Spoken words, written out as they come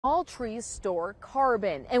All trees store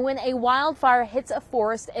carbon, and when a wildfire hits a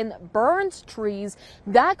forest and burns trees,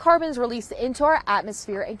 that carbon is released into our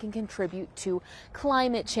atmosphere and can contribute to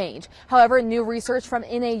climate change. However, new research from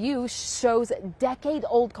NAU shows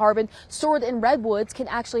decade-old carbon stored in redwoods can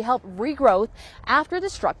actually help regrowth after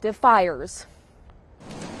destructive fires.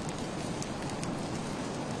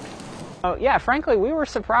 Oh, yeah, frankly, we were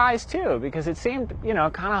surprised too, because it seemed,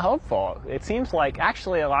 kind of hopeful. It seems like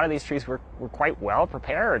actually a lot of these trees were quite well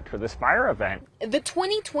prepared for this fire event. The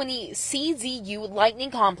 2020 CZU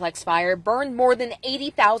Lightning Complex fire burned more than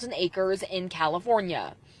 80,000 acres in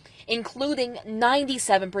California, including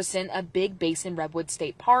 97% of Big Basin Redwood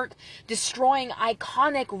State Park, destroying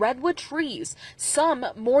iconic redwood trees, some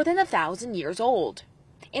more than 1,000 years old.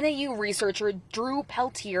 NAU researcher Drew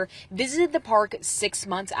Peltier visited the park 6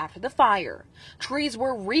 months after the fire. Trees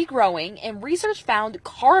were regrowing, and research found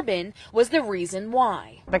carbon was the reason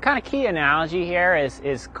why. The kind of key analogy here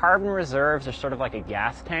is carbon reserves are sort of like a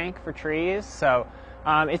gas tank for trees. So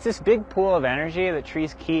it's this big pool of energy that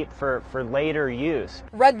trees keep for later use.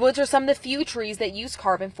 Redwoods are some of the few trees that use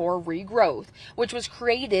carbon for regrowth, which was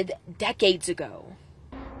created decades ago.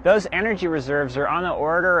 Those energy reserves are on the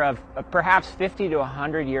order of perhaps 50 to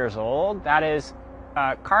 100 years old. That is,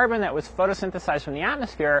 carbon that was photosynthesized from the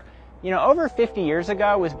atmosphere, over 50 years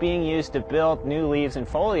ago was being used to build new leaves and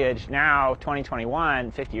foliage. Now, 2021,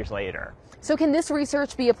 50 years later. So can this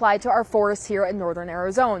research be applied to our forests here in northern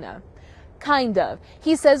Arizona? Kind of.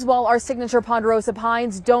 He says while our signature ponderosa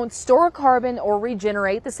pines don't store carbon or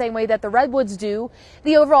regenerate the same way that the redwoods do,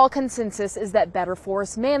 the overall consensus is that better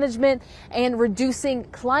forest management and reducing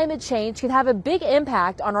climate change can have a big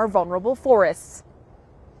impact on our vulnerable forests.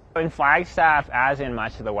 In Flagstaff, as in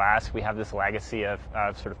much of the West, we have this legacy of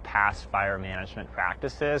sort of past fire management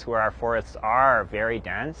practices where our forests are very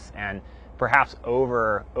dense and perhaps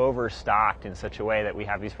overstocked in such a way that we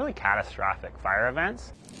have these really catastrophic fire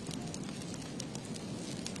events.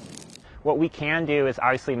 What we can do is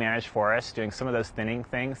obviously manage forests, doing some of those thinning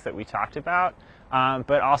things that we talked about,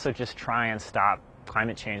 but also just try and stop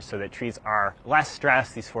climate change so that trees are less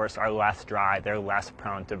stressed, these forests are less dry, they're less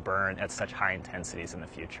prone to burn at such high intensities in the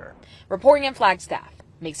future. Reporting in Flagstaff,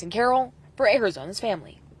 Mason Carroll for Arizona's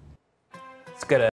Family. It's good.